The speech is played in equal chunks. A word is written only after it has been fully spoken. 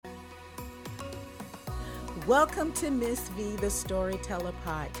Welcome to Miss V, the Storyteller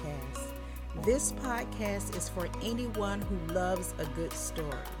Podcast. This podcast is for anyone who loves a good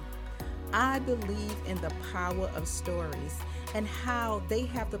story. I believe in the power of stories and how they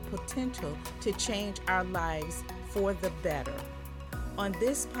have the potential to change our lives for the better. On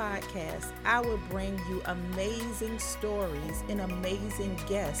this podcast, I will bring you amazing stories and amazing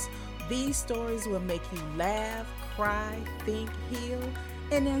guests. These stories will make you laugh, cry, think, heal,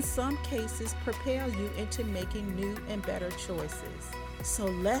 and in some cases propel you into making new and better choices. So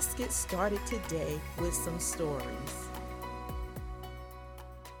let's get started today with some stories.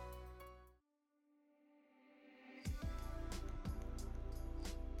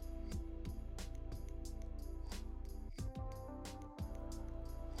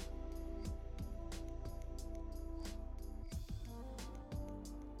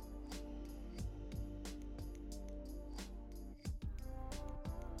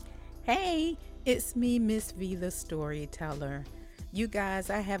 Hey, it's me, Miss V, the Storyteller. You guys,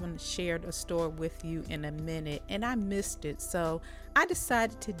 I haven't shared a story with you in a minute and I missed it, so I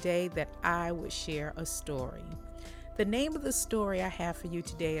decided today that I would share a story. The name of the story I have for you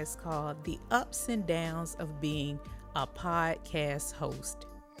today is called The Ups and Downs of Being a Podcast Host.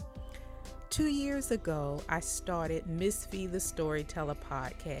 2 years ago, I started Miss V, the Storyteller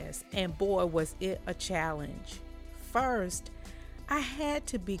podcast, and boy, was it a challenge. First, I had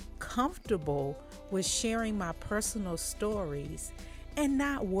to be comfortable with sharing my personal stories and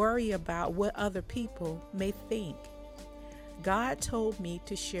not worry about what other people may think. God told me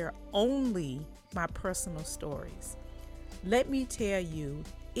to share only my personal stories. Let me tell you,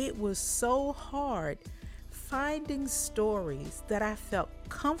 it was so hard finding stories that I felt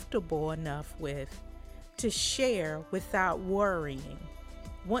comfortable enough with to share without worrying.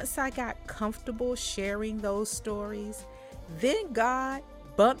 Once I got comfortable sharing those stories, then God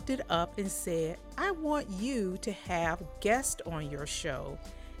bumped it up and said, I want you to have guests on your show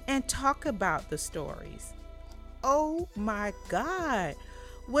and talk about the stories. Oh my God,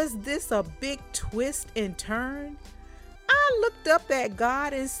 was this a big twist and turn? I looked up at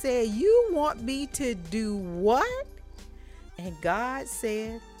God and said, you want me to do what? And God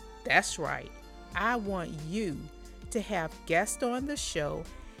said, that's right. I want you to have guests on the show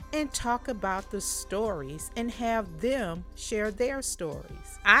and talk about the stories and have them share their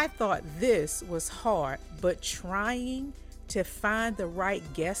stories. I thought this was hard, but trying to find the right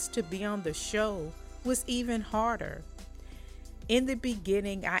guest to be on the show was even harder. In the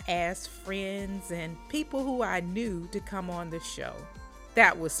beginning, I asked friends and people who I knew to come on the show.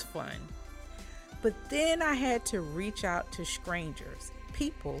 That was fun. But then I had to reach out to strangers,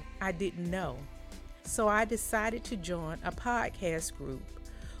 people I didn't know. So I decided to join a podcast group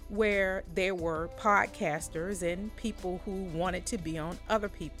where there were podcasters and people who wanted to be on other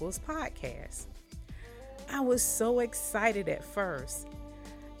people's podcasts. I was so excited at first.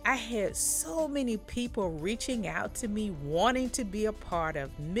 I had so many people reaching out to me wanting to be a part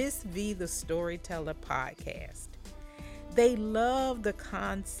of Miss V, the Storyteller podcast. They loved the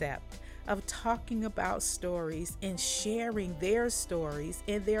concept of talking about stories and sharing their stories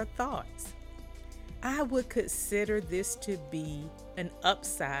and their thoughts. I would consider this to be an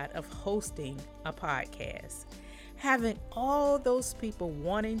upside of hosting a podcast, having all those people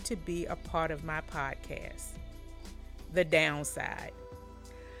wanting to be a part of my podcast. The downside,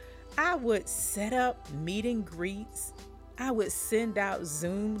 I would set up meet and greets, I would send out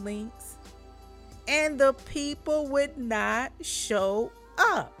Zoom links, and the people would not show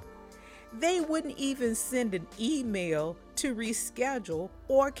up. They wouldn't even send an email to reschedule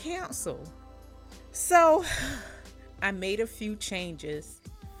or cancel. So I made a few changes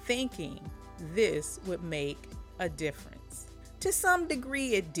thinking this would make a difference. To some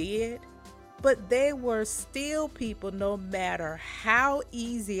degree it did, but there were still people, no matter how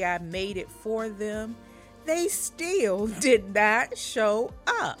easy I made it for them, they still did not show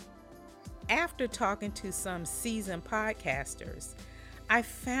up. After talking to some seasoned podcasters, I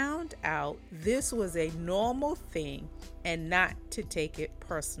found out this was a normal thing and not to take it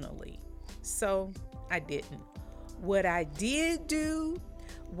personally. So I didn't. What I did do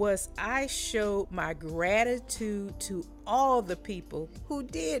was I showed my gratitude to all the people who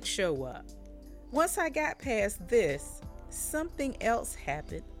did show up. Once I got past this, something else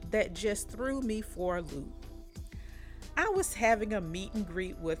happened that just threw me for a loop. I was having a meet and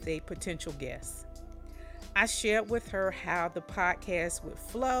greet with a potential guest. I shared with her how the podcast would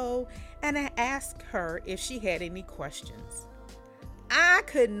flow, and I asked her if she had any questions. I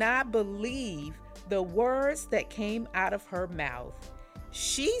could not believe the words that came out of her mouth.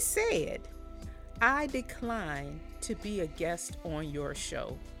 She said, I decline to be a guest on your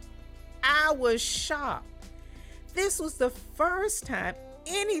show. I was shocked. This was the first time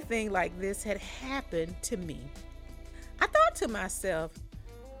anything like this had happened to me. I thought to myself,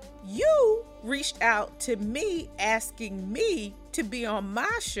 you reached out to me asking me to be on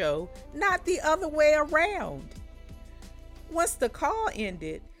my show, not the other way around. Once the call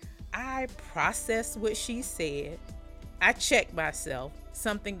ended, I processed what she said. I checked myself,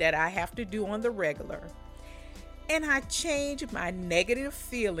 something that I have to do on the regular. And I changed my negative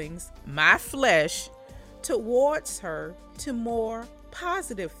feelings, my flesh, towards her to more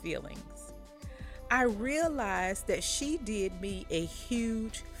positive feelings. I realized that she did me a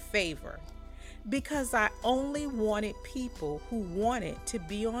huge favor because I only wanted people who wanted to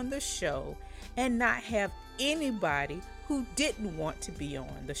be on the show and not have anybody who didn't want to be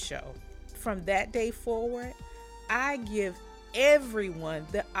on the show. From that day forward, I give everyone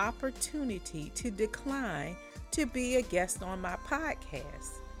the opportunity to decline to be a guest on my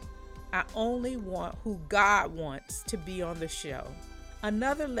podcast. I only want who God wants to be on the show.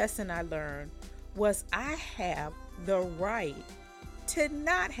 Another lesson I learned was I have the right to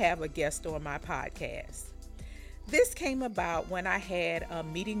not have a guest on my podcast. This came about when I had a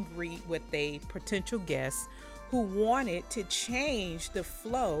meet and greet with a potential guest who wanted to change the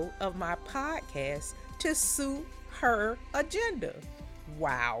flow of my podcast to suit her agenda.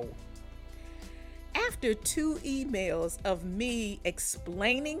 Wow. After 2 emails of me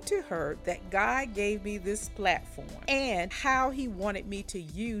explaining to her that God gave me this platform and how He wanted me to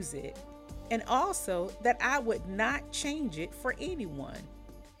use it, and also that I would not change it for anyone,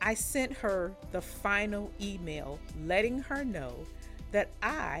 I sent her the final email letting her know that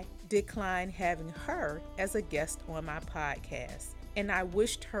I declined having her as a guest on my podcast, and I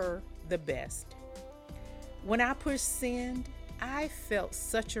wished her the best. When I pushed send, I felt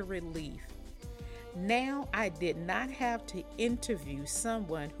such a relief. Now I did not have to interview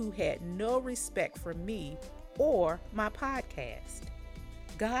someone who had no respect for me or my podcast.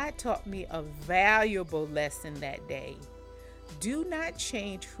 God taught me a valuable lesson that day. Do not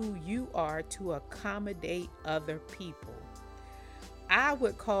change who you are to accommodate other people. I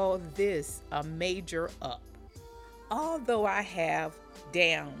would call this a major up. Although I have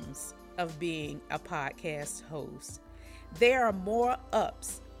downs of being a podcast host, there are more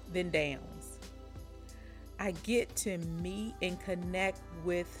ups than downs. I get to meet and connect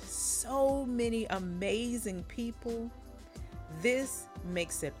with so many amazing people. This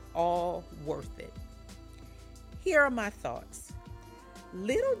makes it all worth it. Here are my thoughts.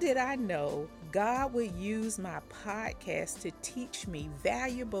 Little did I know God would use my podcast to teach me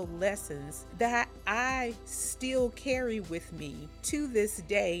valuable lessons that I still carry with me to this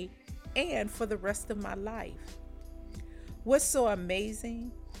day and for the rest of my life. What's so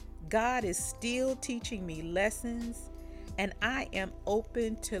amazing? God is still teaching me lessons, and I am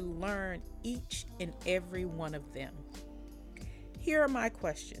open to learn each and every one of them. Here are my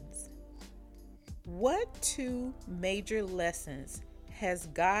questions. What 2 major lessons has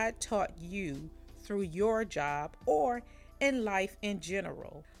God taught you through your job or in life in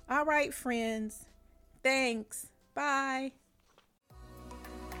general? All right, friends. Thanks. Bye.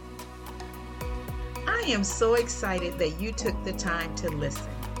 I am so excited that you took the time to listen.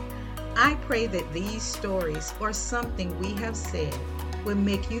 I pray that these stories or something we have said will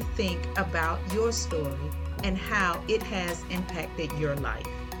make you think about your story and how it has impacted your life.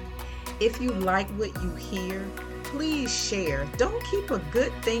 If you like what you hear, please share. Don't keep a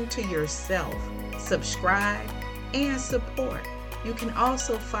good thing to yourself. Subscribe and support. You can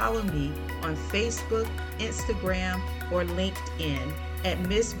also follow me on Facebook, Instagram, or LinkedIn at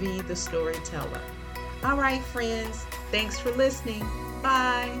Miss V the Storyteller. All right, friends. Thanks for listening.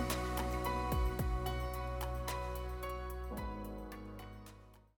 Bye.